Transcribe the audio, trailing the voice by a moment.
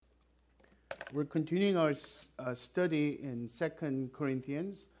We're continuing our study in 2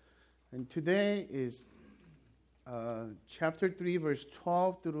 Corinthians, and today is chapter 3, verse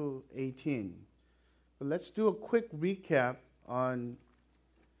 12 through 18. But let's do a quick recap on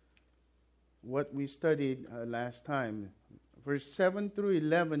what we studied last time. Verse 7 through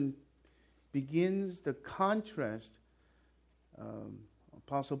 11 begins the contrast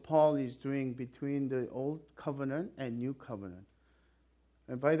Apostle Paul is doing between the Old Covenant and New Covenant.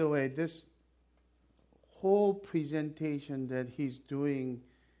 And by the way, this whole presentation that he's doing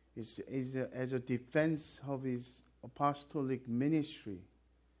is as a defense of his apostolic ministry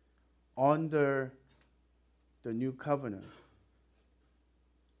under the New Covenant.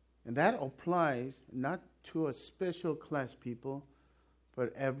 And that applies not to a special class people,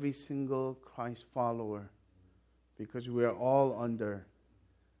 but every single Christ follower, because we are all under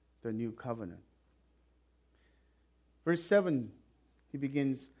the New Covenant. Verse 7, he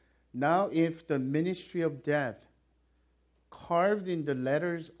begins, "Now if the ministry of death, carved in the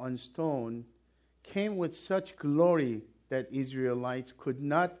letters on stone, came with such glory that Israelites could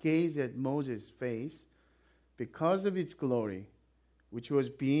not gaze at Moses' face because of its glory, which was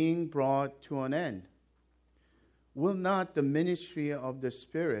being brought to an end, will not the ministry of the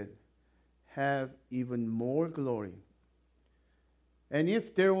Spirit have even more glory? And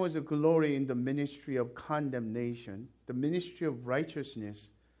if there was a glory in the ministry of condemnation, the ministry of righteousness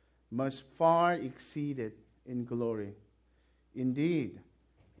must far exceed it in glory. Indeed,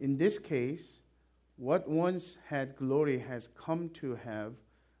 in this case, what once had glory has come to have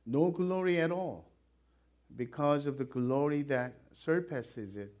no glory at all, because of the glory that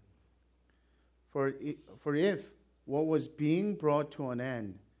surpasses it. For if what was being brought to an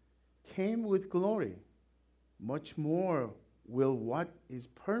end came with glory, much more will what is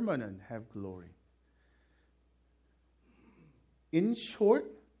permanent have glory." In short,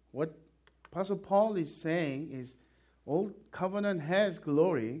 what Apostle Paul is saying is, Old Covenant has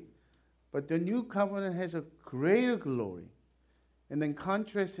glory, but the New Covenant has a greater glory. And then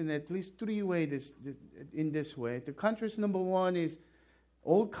contrast in at least three ways in this way. The contrast number one is,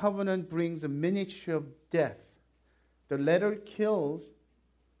 Old Covenant brings a ministry of death. The letter kills,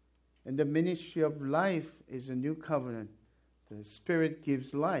 and the ministry of life is a New Covenant. The Spirit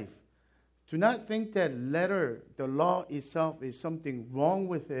gives life. Do not think that letter, the law itself, is something wrong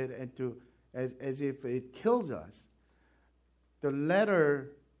with it, and as if it kills us. The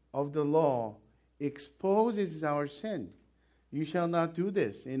letter of the law exposes our sin. You shall not do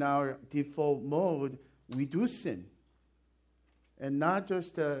this. In our default mode, we do sin. And not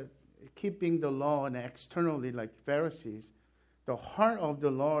just keeping the law and externally like Pharisees. The heart of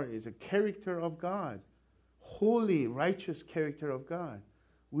the law is a character of God. Holy, righteous character of God.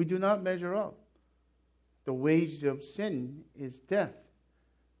 We do not measure up. The wages of sin is death.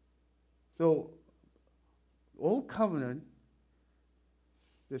 So, Old Covenant,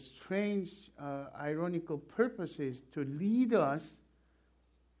 the strange, ironical purpose is to lead us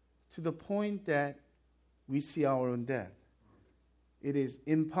to the point that we see our own death. It is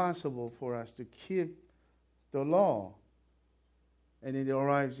impossible for us to keep the law, and it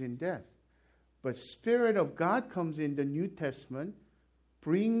arrives in death. But Spirit of God comes in the New Testament,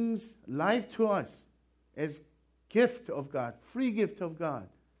 brings life to us as gift of God, free gift of God,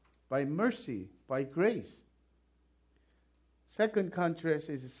 by mercy, by grace. Second contrast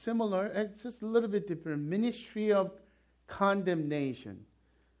is similar, it's just a little bit different. Ministry of condemnation.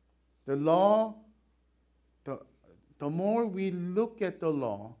 The law, the more we look at the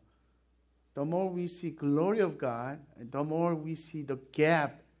law, the more we see glory of God, and the more we see the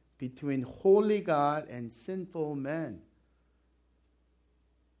gap between holy God and sinful man.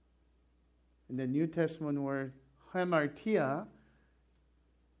 In the New Testament word hamartia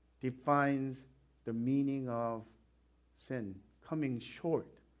defines the meaning of sin, coming short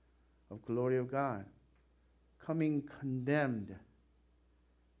of glory of God, coming condemned,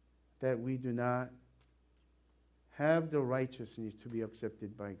 that we do not have the righteousness to be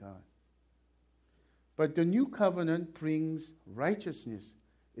accepted by God. But the New Covenant brings righteousness.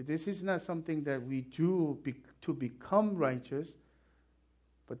 This is not something that we do to become righteous,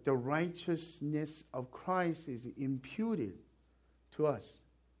 but the righteousness of Christ is imputed to us,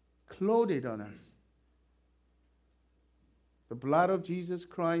 clothed on us. The blood of Jesus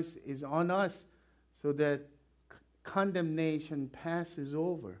Christ is on us so that condemnation passes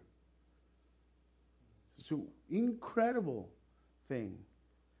over. It's an incredible thing.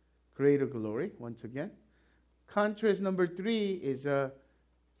 Greater glory, once again. Contrast number 3 is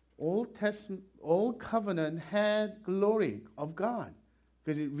Old Covenant had glory of God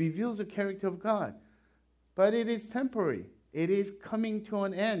because it reveals the character of God. But it is temporary. It is coming to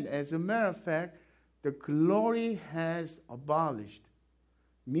an end. As a matter of fact, the glory has abolished,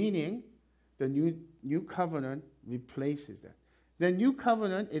 meaning the new covenant replaces that. The new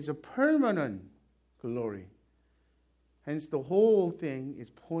covenant is a permanent glory. Hence, the whole thing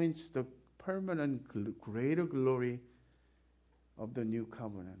points to the permanent, greater glory of the new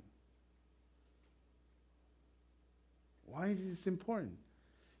covenant. Why is this important?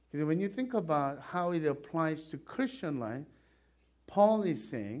 Because when you think about how it applies to Christian life, Paul is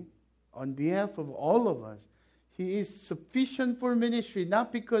saying, on behalf of all of us, he is sufficient for ministry,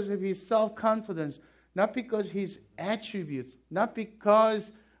 not because of his self-confidence, not because of his attributes, not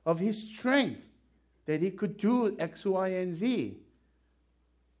because of his strength, that he could do X, Y, and Z,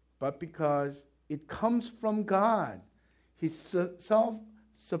 but because it comes from God. His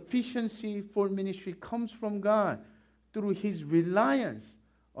self-sufficiency for ministry comes from God through his reliance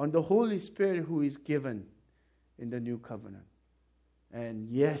on the Holy Spirit who is given in the new covenant. And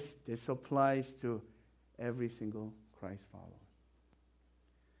yes, this applies to every single Christ follower.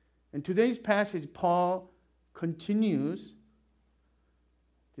 In today's passage, Paul continues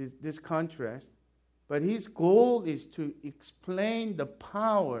this contrast, but his goal is to explain the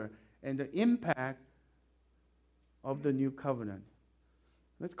power and the impact of the new covenant.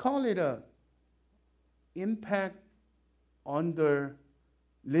 Let's call it a impact under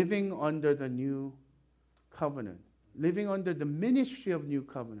living under the new covenant, living under the ministry of new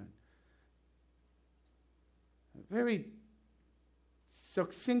covenant. A very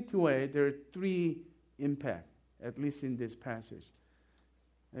succinct way, there are three impacts, at least in this passage.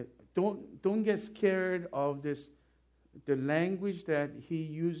 Don't get scared of this. The language that he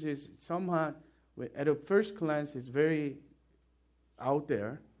uses somehow, at a first glance, is very out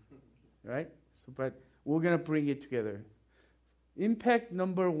there, right? So, but we're going to bring it together. Impact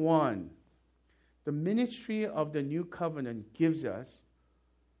number one, the ministry of the new covenant gives us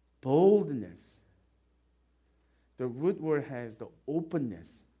boldness. The root word has the openness.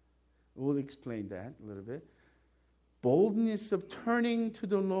 We'll explain that a little bit. Boldness of turning to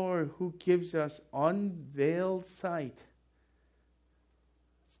the Lord who gives us unveiled sight.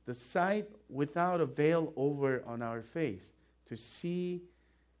 It's the sight without a veil over on our face to see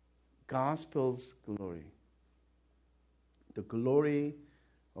gospel's glory. The glory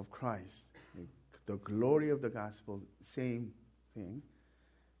of Christ. The glory of the gospel, same thing.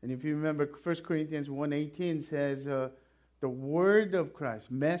 And if you remember, 1 Corinthians 1:18 says, the word of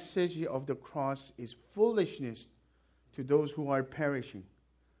Christ, message of the cross is foolishness to those who are perishing.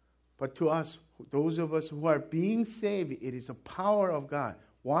 But to us, those of us who are being saved, it is a power of God.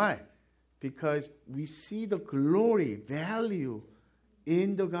 Why? Because we see the glory, value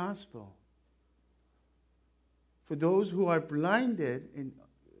in the gospel. For those who are blinded and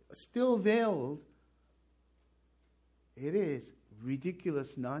still veiled, it is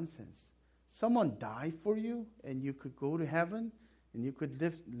ridiculous nonsense. Someone died for you and you could go to heaven and you could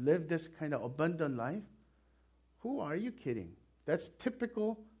live this kind of abundant life? Who are you kidding? That's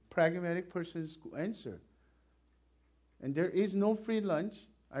typical pragmatic person's answer. And there is no free lunch.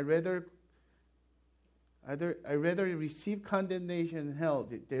 I rather receive condemnation in hell.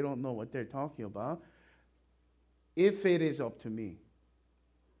 They don't know what they're talking about. If it is up to me.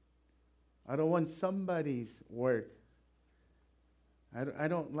 I don't want somebody's work. I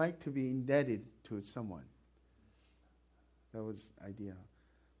don't like to be indebted to someone. That was the idea.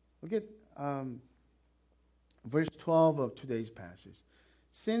 Look at verse 12 of today's passage.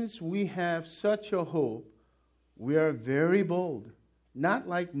 Since we have such a hope, we are very bold, not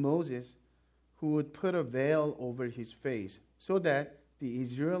like Moses, who would put a veil over his face, so that the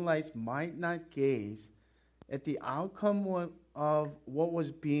Israelites might not gaze at the outcome of what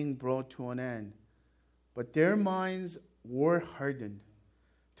was being brought to an end. But their minds were hardened.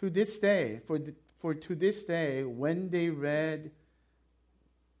 To this day, for to this day, when they read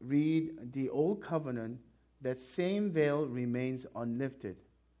the old covenant, that same veil remains unlifted,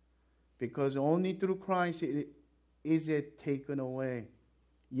 because only through Christ is it taken away.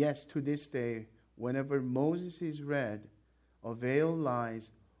 Yes, to this day, whenever Moses is read, a veil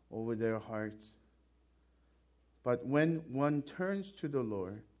lies over their hearts. But when one turns to the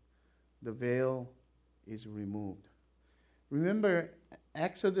Lord, the veil is removed. Remember,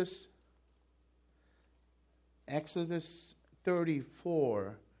 Exodus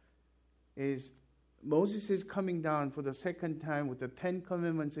 34 is Moses is coming down for the second time with the 10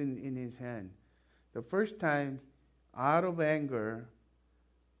 Commandments in his hand. The first time, out of anger,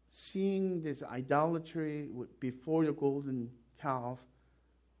 seeing this idolatry before the golden calf,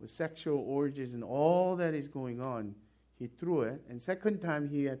 with sexual orgies and all that is going on, he threw it. And second time,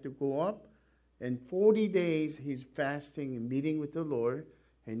 he had to go up And 40 days he's fasting and meeting with the Lord,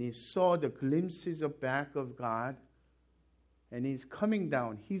 and he saw the glimpses of back of God, and he's coming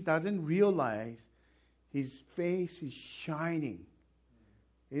down. He doesn't realize his face is shining.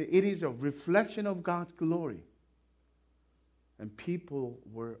 It is a reflection of God's glory. And people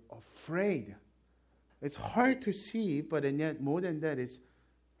were afraid. It's hard to see, but and yet more than that, it's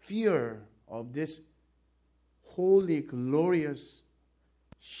fear of this holy, glorious,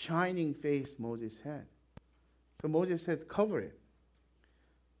 shining face Moses had. So Moses said, cover it.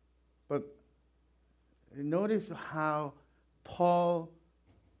 But notice how Paul,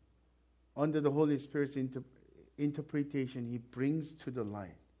 under the Holy Spirit's interpretation, he brings to the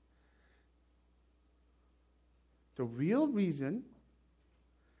light. The real reason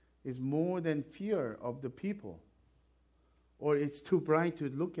is more than fear of the people, or it's too bright to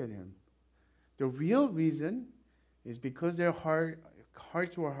look at him. The real reason is because their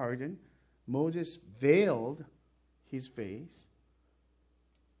hearts were hardened. Moses veiled his face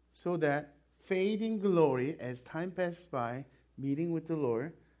so that fading glory as time passed by, meeting with the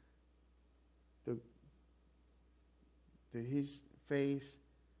Lord, his face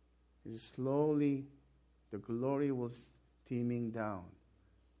is slowly, the glory was dimming down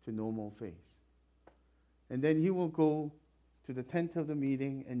to normal face. And then he will go to the tent of the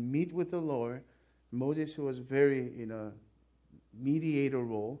meeting and meet with the Lord. Moses, who was very in a mediator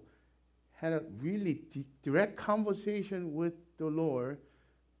role, had a really direct conversation with the Lord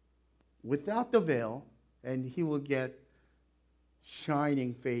without the veil, and he will get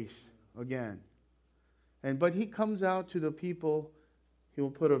shining face again. But he comes out to the people, he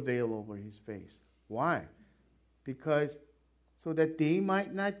will put a veil over his face. Why? Because so that they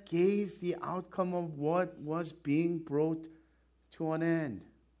might not gaze the outcome of what was being brought to an end.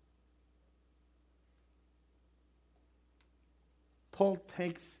 Paul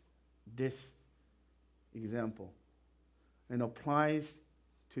takes this example and applies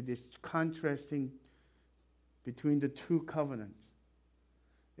to this contrasting between the two covenants.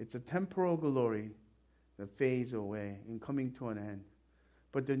 It's a temporal glory that fades away and coming to an end.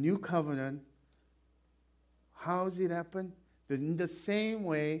 But the new covenant, how does it happen? In the same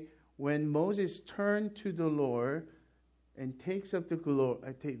way, when Moses turned to the Lord and takes up the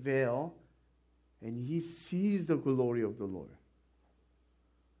veil, and he sees the glory of the Lord.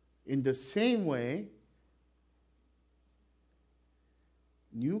 In the same way,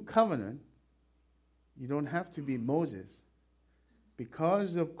 new covenant, you don't have to be Moses.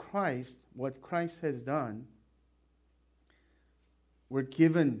 Because of Christ, what Christ has done, we're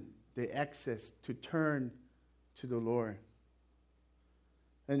given the access to turn to the Lord.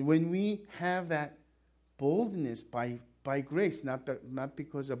 And when we have that boldness by grace, not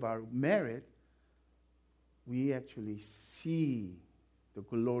because of our merit, we actually see the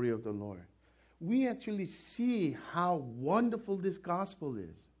glory of the Lord. We actually see how wonderful this gospel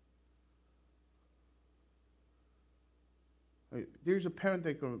is. There's a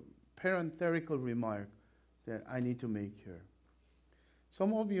parenthetical remark that I need to make here.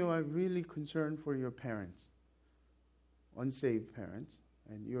 Some of you are really concerned for your parents, unsaved parents,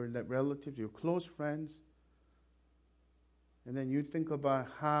 and your relatives, your close friends. And then you think about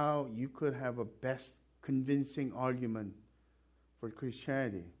how you could have a best convincing argument for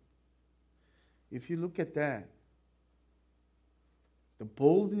Christianity. If you look at that, the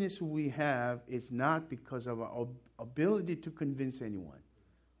boldness we have is not because of our ability to convince anyone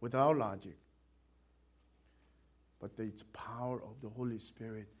with our logic, but it's power of the Holy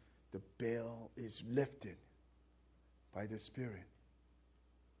Spirit. The veil is lifted by the Spirit.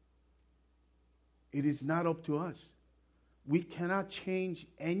 It is not up to us. We cannot change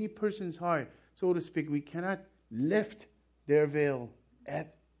any person's heart, so to speak. We cannot lift their veil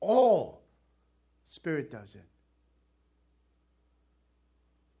at all. Spirit does it.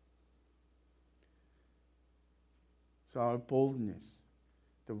 So our boldness,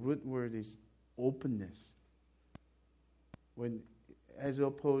 the root word is openness. When, as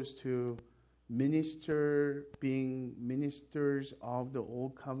opposed to being ministers of the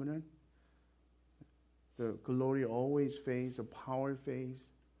old covenant, the glory always fades, the power fades.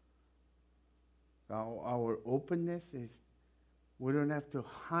 Our openness is, we don't have to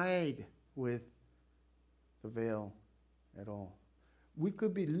hide with the veil at all. We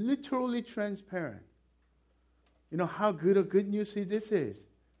could be literally transparent. You know how good a good news this is.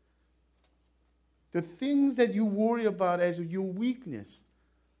 The things that you worry about as your weakness,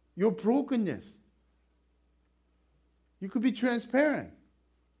 your brokenness, you could be transparent.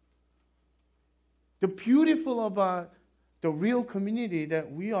 The beautiful about the real community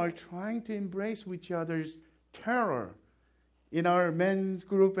that we are trying to embrace each other's terror in our men's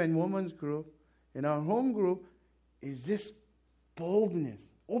group and women's group in our home group is this boldness,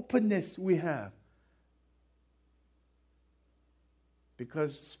 openness we have.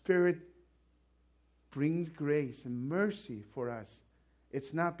 Because Spirit brings grace and mercy for us.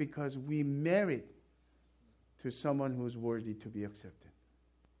 It's not because we merit to someone who's worthy to be accepted.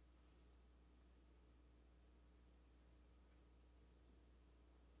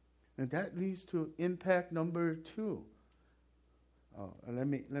 And that leads to impact number 2. Let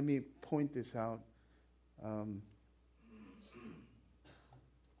me point this out.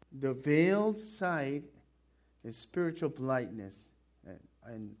 The veiled side is spiritual blindness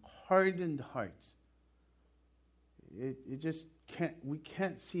and hardened hearts. It just can't. We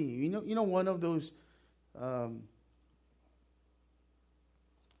can't see. You know, one of those.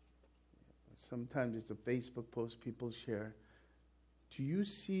 Sometimes it's a Facebook post people share. Do you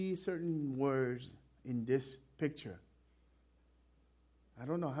see certain words in this picture? I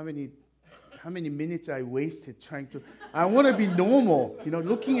don't know how many minutes I wasted trying to. I want to be normal,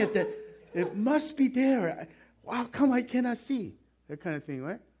 looking at that. It must be there. How come I cannot see? That kind of thing,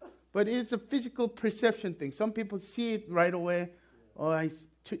 right? But it's a physical perception thing. Some people see it right away. Oh, it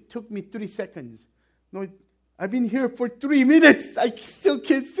took me 3 seconds. No, I've been here for 3 minutes. I still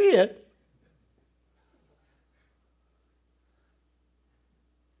can't see it.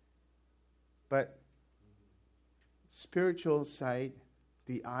 But spiritual sight,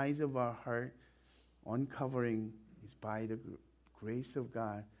 the eyes of our heart, uncovering is by the grace of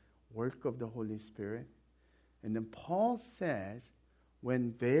God, work of the Holy Spirit. And then Paul says,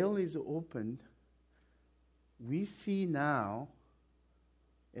 when veil is opened, we see now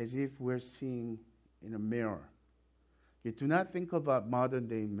as if we're seeing in a mirror. You do not think about modern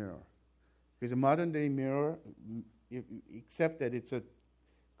day mirror. Because a modern day mirror, except that it's a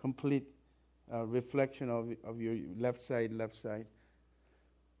complete reflection of your left side.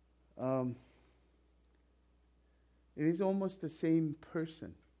 It is almost the same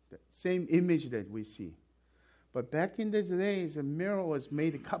person, the same image that we see. But back in the days, a mirror was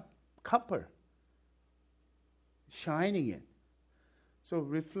made of copper, shining it. So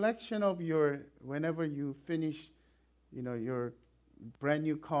reflection of whenever you finish, your brand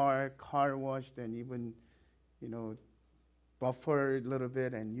new car washed and even, buffer a little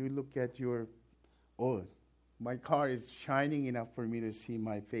bit, and you look at my car is shining enough for me to see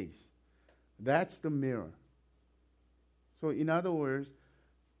my face. That's the mirror. So in other words,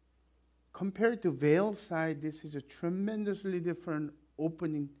 compared to veiled side, this is a tremendously different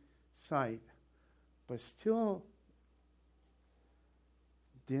opening side, but still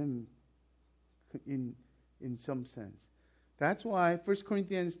dim in some sense. That's why 1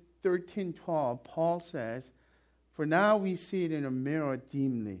 Corinthians 13:12, Paul says, "For now we see it in a mirror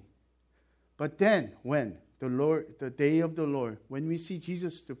dimly. But then, when the day of the Lord, when we see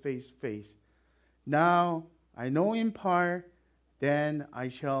Jesus to face, now I know in part, then I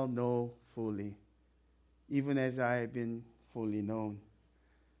shall know fully, even as I have been fully known."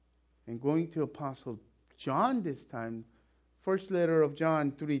 And going to Apostle John this time, first letter of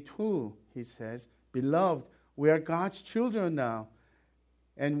John 3:2, he says, "Beloved, we are God's children now,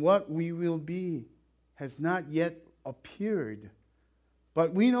 and what we will be has not yet appeared.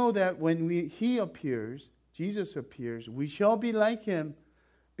 But we know that when He appears, Jesus appears, we shall be like Him,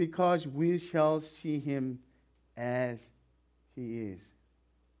 because we shall see Him as He is."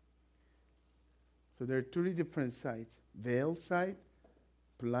 So there are 3 different sides. Veiled sight,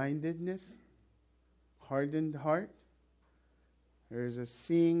 blindedness, hardened heart. There is a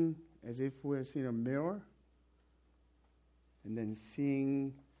seeing as if we're seeing a mirror, and then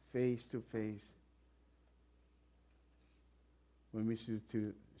seeing face to face when we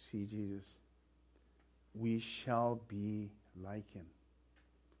see Jesus. We shall be like Him.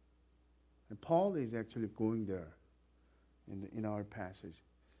 And Paul is actually going there in our passage.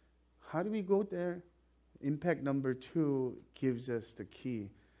 How do we go there? Impact number 2 gives us the key.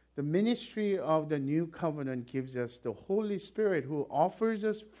 The ministry of the new covenant gives us the Holy Spirit, who offers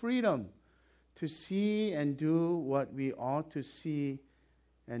us freedom to see and do what we ought to see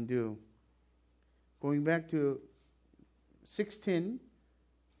and do. Going back to 16,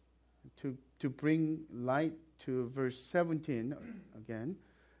 to bring light to verse 17 again.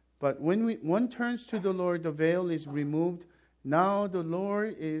 "But when one turns to the Lord, the veil is removed. Now the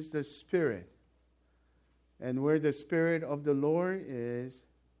Lord is the Spirit. And where the Spirit of the Lord is,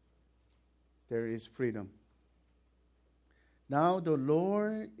 there is freedom." Now the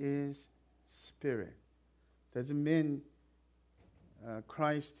Lord is Spirit. Doesn't mean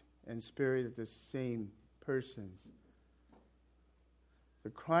Christ and Spirit are the same persons.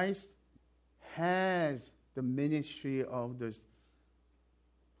 The Christ has the ministry of the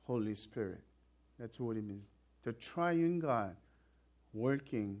Holy Spirit. That's what it means. The triune God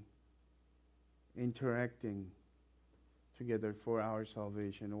working, interacting together for our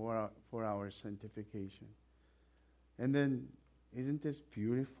salvation or for our sanctification. And then, isn't this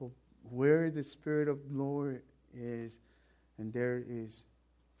beautiful? Where the Spirit of the Lord is, and there is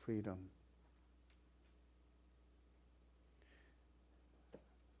freedom.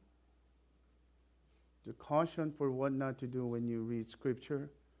 The caution for what not to do when you read Scripture: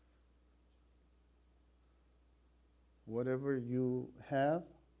 whatever you have,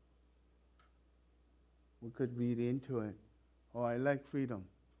 we could read into it. Oh, I like freedom.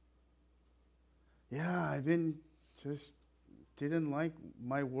 Yeah, I've been just didn't like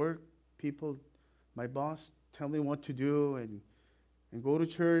my work. People, my boss tell me what to do and go to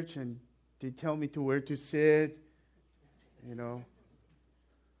church, and they tell me to where to sit. You know,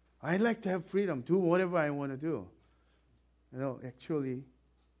 I like to have freedom, do whatever I want to do. You know, actually,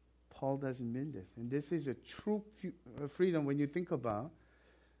 Paul doesn't mean this. And this is a true freedom when you think about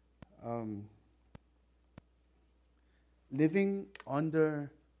living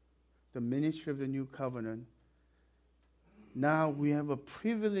under the ministry of the new covenant. Now we have a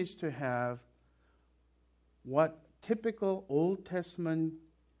privilege to have what typical Old Testament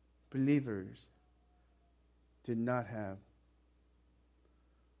believers did not have.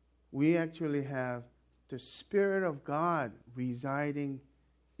 We actually have the Spirit of God residing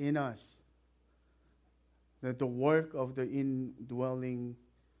in us. That the work of the indwelling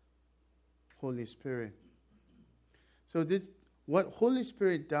Holy Spirit. So this, what Holy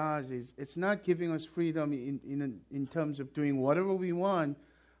Spirit does is, it's not giving us freedom in terms of doing whatever we want,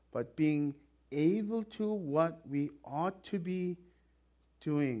 but being able to what we ought to be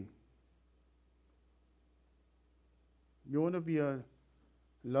doing. You want to be a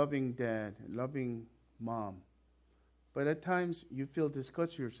loving dad, loving mom, but at times you feel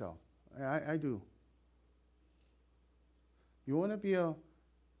disgust yourself. I do. You want to be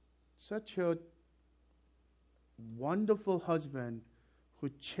such a wonderful husband who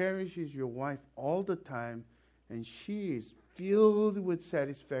cherishes your wife all the time, and she is filled with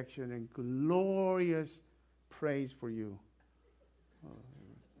satisfaction and glorious praise for you.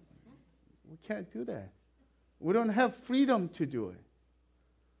 We can't do that. We don't have freedom to do it.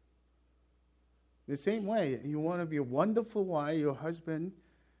 The same way, you want to be a wonderful wife, your husband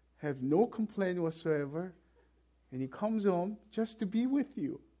have no complaint whatsoever, and he comes home just to be with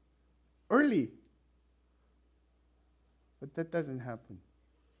you early. But that doesn't happen.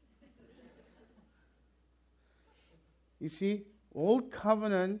 You see, Old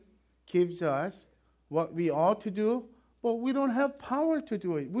Covenant gives us what we ought to do, but we don't have power to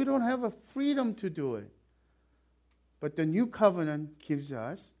do it. We don't have a freedom to do it. But the New Covenant gives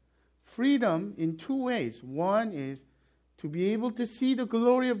us freedom in two ways. One is to be able to see the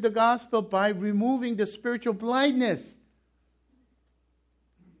glory of the gospel by removing the spiritual blindness.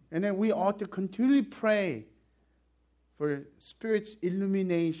 And then we ought to continually pray for Spirit's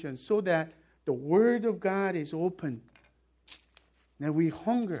illumination so that the Word of God is open. That we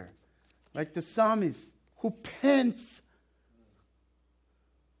hunger, like the psalmist who pants.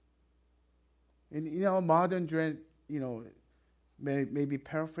 In our modern trend, maybe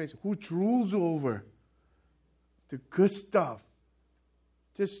paraphrase, who drools over the good stuff.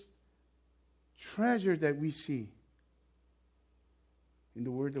 Just treasure that we see in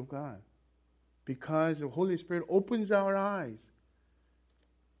the Word of God. Because the Holy Spirit opens our eyes,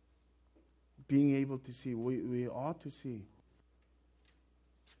 being able to see, we ought to see.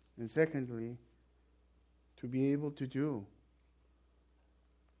 And secondly, to be able to do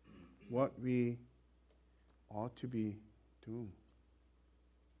what we ought to be doing.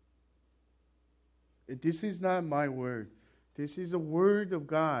 This is not my word. This is the Word of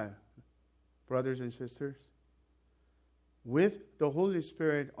God, brothers and sisters. With the Holy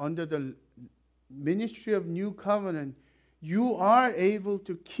Spirit, under the ministry of New Covenant, you are able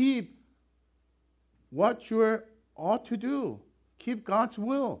to keep what you ought to do. Keep God's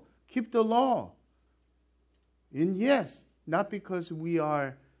will. Keep the law. And yes, not because we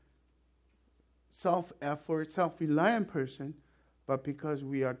are self-effort, self-reliant person, but because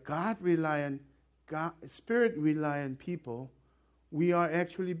we are God-reliant, Spirit-reliant people, we are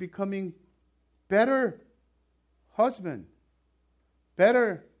actually becoming better husband,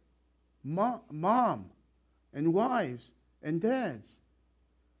 better mom, and wives, and dads.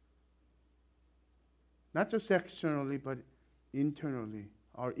 Not just externally, but internally.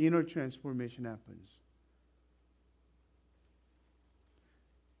 Our inner transformation happens.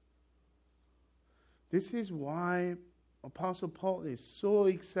 This is why Apostle Paul is so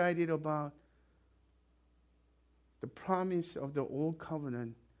excited about the promise of the Old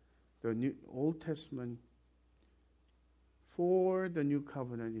Covenant The New Old Testament for the new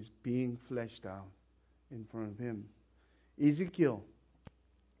covenant is being fleshed out in front of him. Ezekiel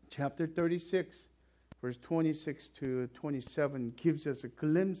chapter 36, verse 26 to 27 gives us a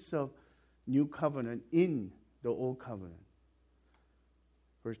glimpse of new covenant in the old covenant.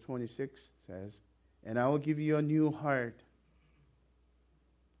 Verse 26 says, "And I will give you a new heart,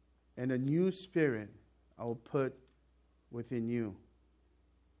 and a new spirit I will put within you.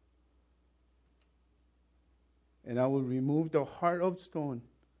 And I will remove the heart of stone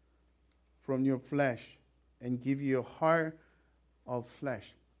from your flesh and give you a heart of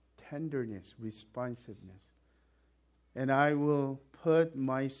flesh," tenderness, responsiveness. "And I will put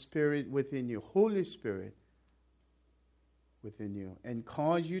my spirit within you," Holy Spirit within you, "and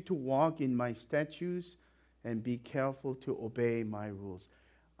cause you to walk in my statutes and be careful to obey my rules."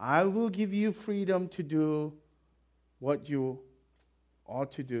 I will give you freedom to do what you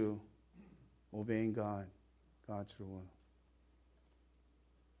ought to do, obeying God's rule.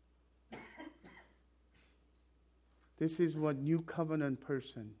 This is what new covenant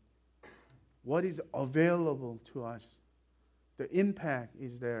person, what is available to us. The impact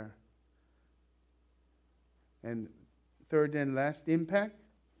is there. And third and last impact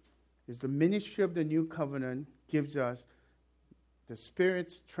is the ministry of the new covenant gives us the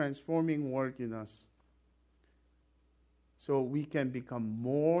Spirit's transforming work in us, so we can become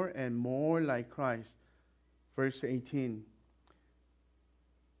more and more like Christ. Verse 18,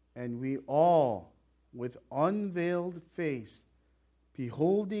 "And we all, with unveiled face,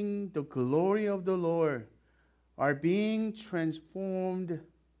 beholding the glory of the Lord, are being transformed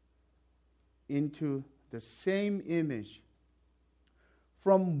into the same image,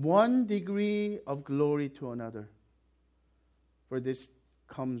 from one degree of glory to another. For this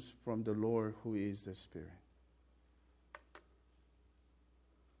comes from the Lord who is the Spirit."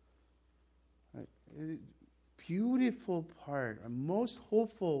 Beautiful part, a most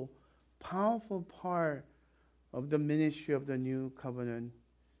hopeful, powerful part of the ministry of the new covenant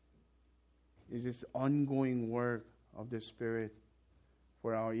is this ongoing work of the Spirit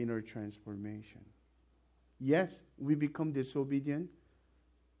for our inner transformation. Yes, we become disobedient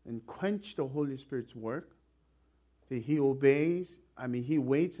and quench the Holy Spirit's work. He He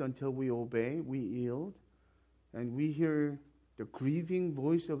waits until we obey, we yield, and we hear the grieving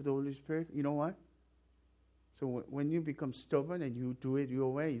voice of the Holy Spirit. You know what? So when you become stubborn and you do it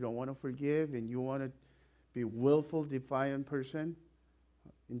your way, you don't want to forgive, and you want to be willful, defiant person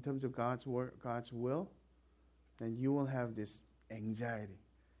in terms of God's word, God's will, then you will have this anxiety.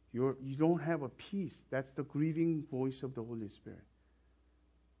 You don't have a peace. That's the grieving voice of the Holy Spirit.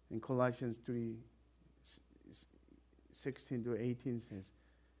 In Colossians 3:16 to 18 says,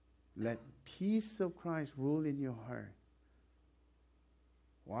 "Let peace of Christ rule in your heart."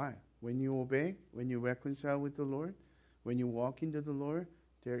 Why? When you obey, when you reconcile with the Lord, when you walk into the Lord,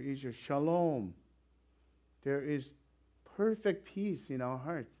 there is your shalom. There is perfect peace in our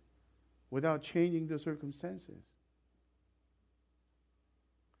hearts without changing the circumstances.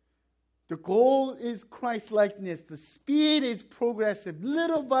 The goal is Christ-likeness. The speed is progressive,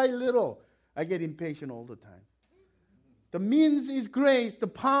 little by little. I get impatient all the time. The means is grace. The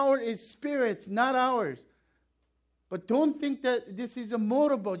power is Spirit's, not ours. But don't think that this is a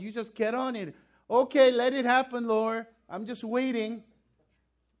motorboat. You just get on it. Okay, let it happen, Lord. I'm just waiting.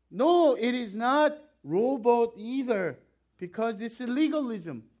 No, it is not rowboat either, because this is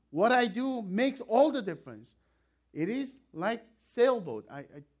legalism. What I do makes all the difference. It is like sailboat.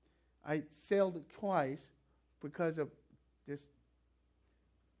 I sailed twice because of this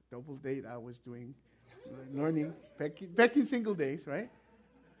double date I was doing, learning back in single days, right?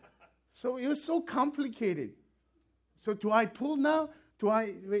 So it was so complicated. So do I pull now? Do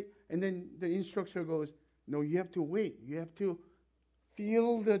I wait? And then the instructor goes, "No, you have to wait. You have to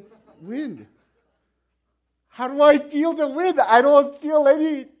feel the wind." How do I feel the wind? I don't feel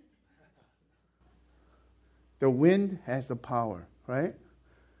any. The wind has the power, right?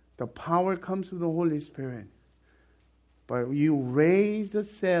 The power comes from the Holy Spirit. But you raise the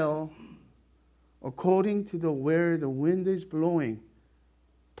sail according to where the wind is blowing,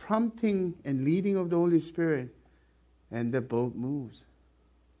 prompting and leading of the Holy Spirit, and the boat moves.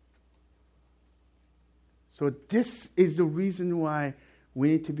 So this is the reason why we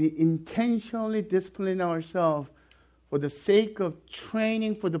need to be intentionally disciplining ourselves for the sake of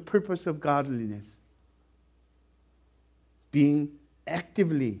training for the purpose of godliness. Being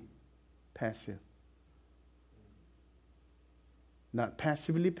actively passive. Not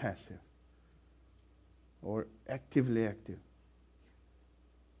passively passive. Or actively active.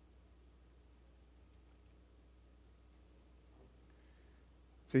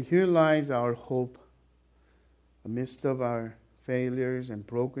 So here lies our hope amidst of our failures and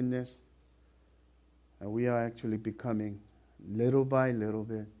brokenness. And we are actually becoming, little by little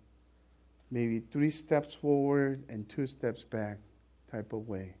bit, maybe 3 steps forward and 2 steps back type of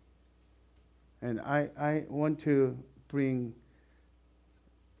way. And I want to bring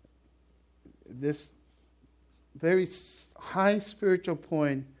this very high spiritual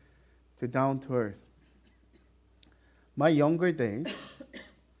point to down to earth. My younger days,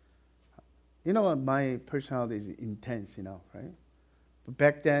 my personality is intense enough, right? But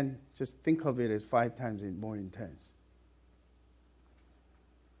back then, just think of it as 5 times more intense.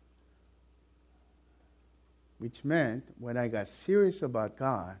 Which meant when I got serious about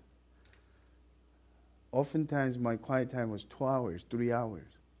God, oftentimes my quiet time was 2 hours, 3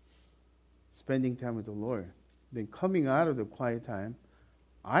 hours, spending time with the Lord. Then coming out of the quiet time,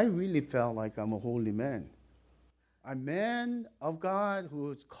 I really felt like I'm a holy man. A man of God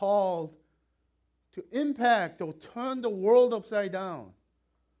who is called to impact or turn the world upside down.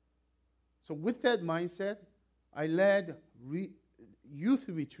 So with that mindset, I led youth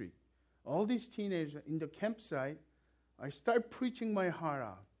retreat. All these teenagers in the campsite, I started preaching my heart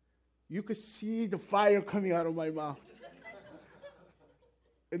out. You could see the fire coming out of my mouth.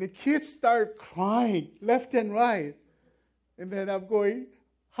 And the kids start crying left and right. And then I'm going,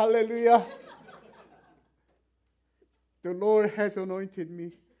 hallelujah. The Lord has anointed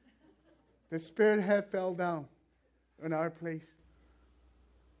me. The Spirit had fell down on our place.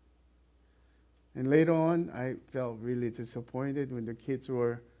 And later on, I felt really disappointed when the kids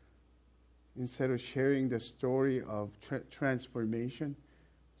were, instead of sharing the story of transformation,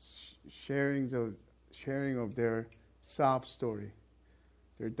 sharing of their sob story.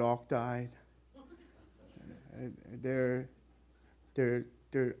 Their dog died. Their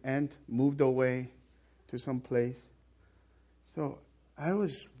aunt moved away to some place. So I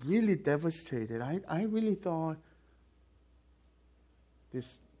was really devastated. I really thought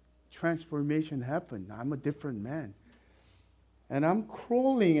this transformation happened. I'm a different man. And I'm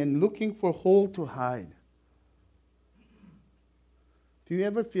crawling and looking for a hole to hide. Do you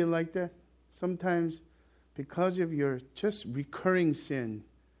ever feel like that? Sometimes because of your just recurring sin,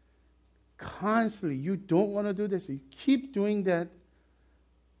 constantly, you don't want to do this. You keep doing that.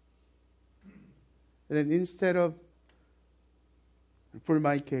 And then instead of, for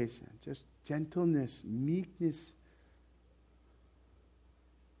my case, just gentleness, meekness,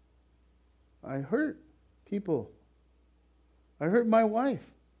 I hurt people. I hurt my wife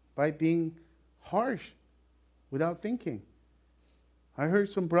by being harsh without thinking. I hurt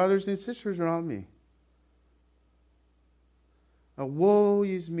some brothers and sisters around me. Woe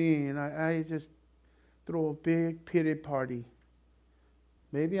is me, and I just throw a big pity party.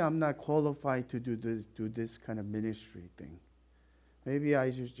 Maybe I'm not qualified to do this kind of ministry thing. Maybe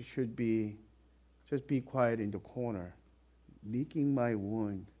I should be quiet in the corner, licking my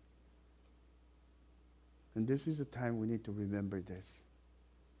wound. And this is a time we need to remember this.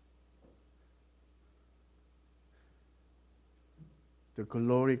 The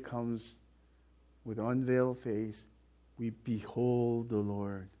glory comes with unveiled face. We behold the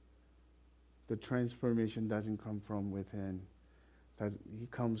Lord. The transformation doesn't come from within. He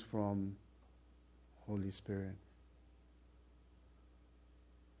comes from Holy Spirit.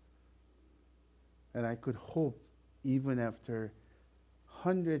 And I could hope, even after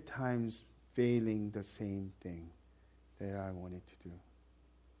 100 times failing the same thing that I wanted to do.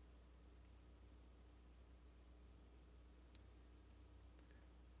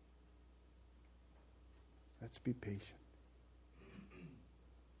 Let's be patient.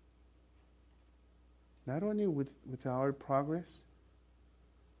 Not only with our progress,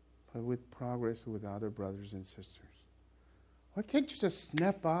 but with progress with other brothers and sisters. Why can't you just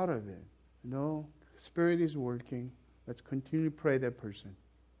snap out of it? Spirit is working. Let's continue to pray that person.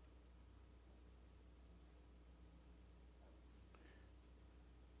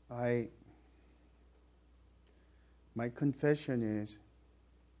 My confession is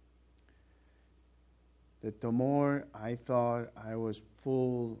that the more I thought I was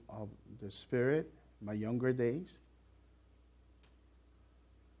full of the Spirit, my younger days,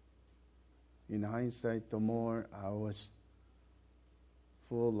 in hindsight, the more I was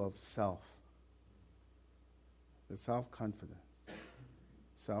full of self, the self-confidence,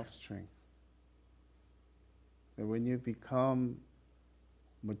 self-strength. And when you become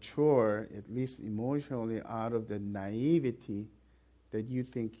mature, at least emotionally, out of the naivety that you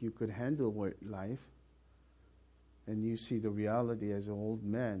think you could handle life, and you see the reality as an old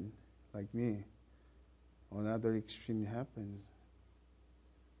man like me, another extreme happens.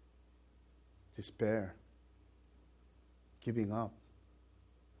 Despair, giving up,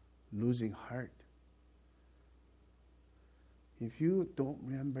 losing heart. If you don't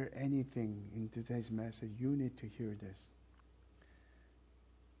remember anything in today's message, you need to hear this.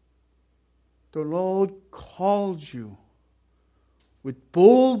 The Lord calls you with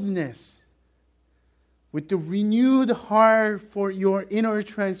boldness, with the renewed heart for your inner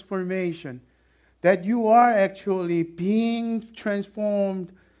transformation, that you are actually being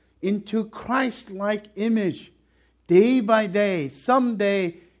transformed into Christ-like image day by day.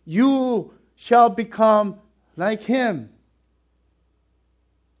 Someday you shall become like Him.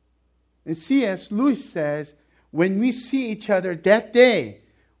 And C.S. Lewis says, when we see each other that day,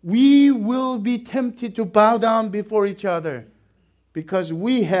 we will be tempted to bow down before each other because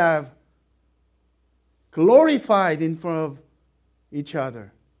we have glorified in front of each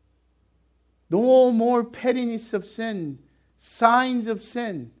other. No more pettiness of sin, signs of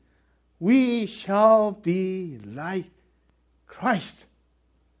sin. We shall be like Christ,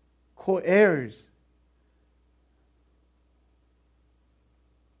 co-heirs.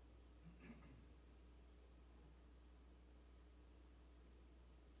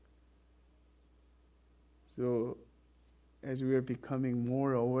 So, as we are becoming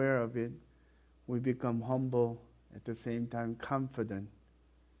more aware of it, we become humble, at the same time confident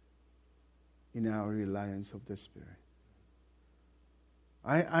in our reliance of the Spirit.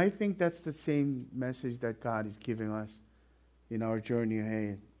 I think that's the same message that God is giving us in our journey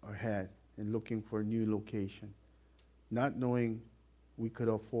ahead and looking for a new location, not knowing we could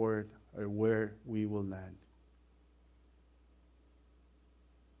afford or where we will land.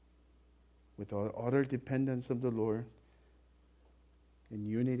 With our utter dependence of the Lord, in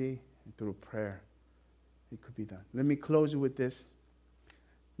unity and through prayer, it could be done. Let me close with this.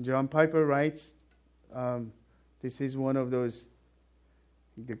 John Piper writes, this is one of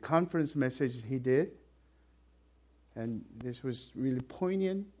the conference messages he did, and this was really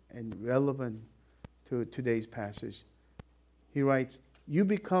poignant and relevant to today's passage. He writes, you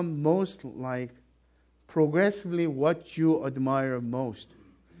become most like progressively what you admire most.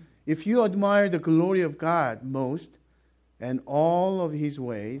 If you admire the glory of God most and all of His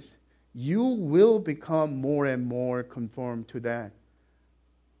ways, you will become more and more conformed to that.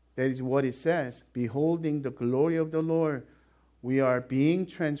 That is what it says. Beholding the glory of the Lord, we are being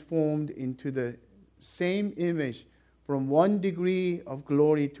transformed into the same image from one degree of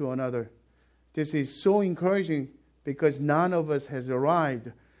glory to another. This is so encouraging because none of us has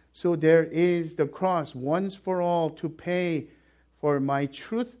arrived. So there is the cross once for all to pay for my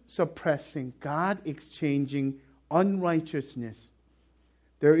truth-suppressing, God-exchanging unrighteousness.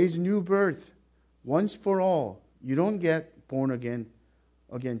 There is new birth once for all. You don't get born again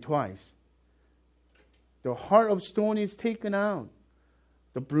twice. The heart of stone is taken out.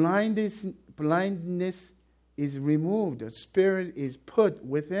 The blindness is removed. The Spirit is put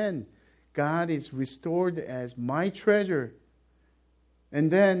within. God is restored as my treasure. And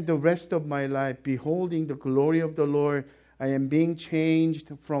then the rest of my life, beholding the glory of the Lord, I am being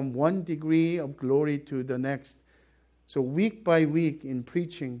changed from one degree of glory to the next. So week by week in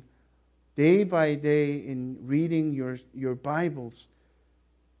preaching, day by day in reading your Bibles,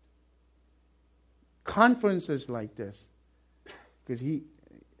 conferences like this, because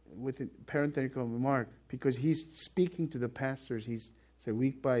with a parenthetical remark, because he's speaking to the pastors, he's said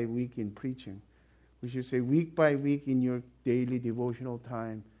week by week in preaching. We should say week by week in your daily devotional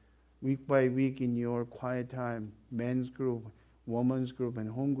time, week by week in your quiet time, men's group, women's group, and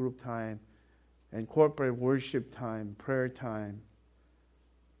home group time, and corporate worship time, prayer time.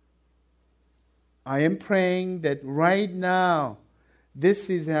 I am praying that right now, this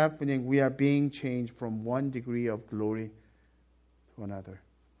is happening. We are being changed from one degree of glory to another.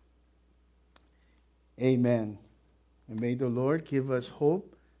 Amen. And may the Lord give us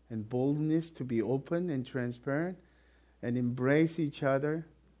hope and boldness to be open and transparent and embrace each other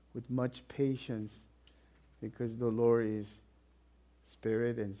with much patience, because the Lord is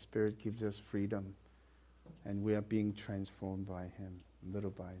Spirit, and Spirit gives us freedom, and we are being transformed by Him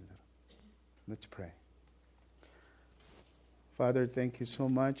little by little. Let's pray. Father, thank you so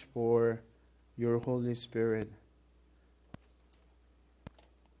much for your Holy Spirit.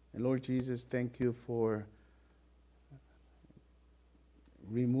 And Lord Jesus, thank you for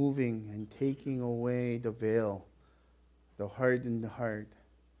removing and taking away the veil, the hardened heart.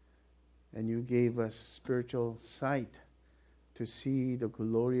 And you gave us spiritual sight to see the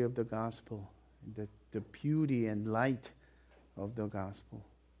glory of the gospel, the beauty and light of the gospel.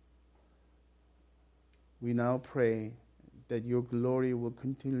 We now pray that your glory will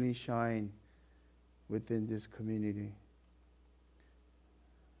continually shine within this community.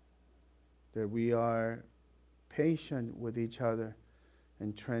 That we are patient with each other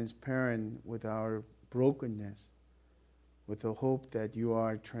and transparent with our brokenness, with the hope that you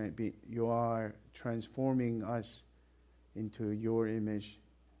are transforming us into your image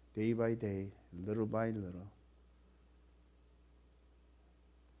day by day, little by little.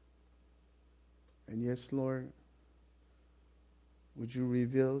 And yes, Lord, would you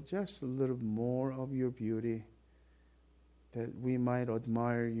reveal just a little more of your beauty that we might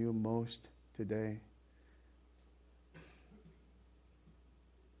admire you most today?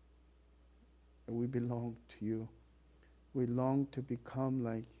 We belong to you. We long to become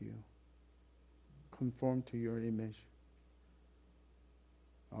like you, conform to your image.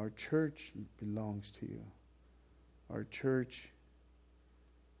 Our church belongs to you. Our church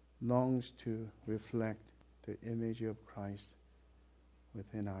longs to reflect the image of Christ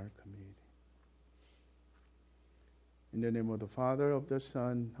within our community. In the name of the Father, of the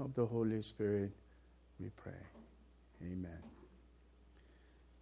Son, of the Holy Spirit, we pray. Amen.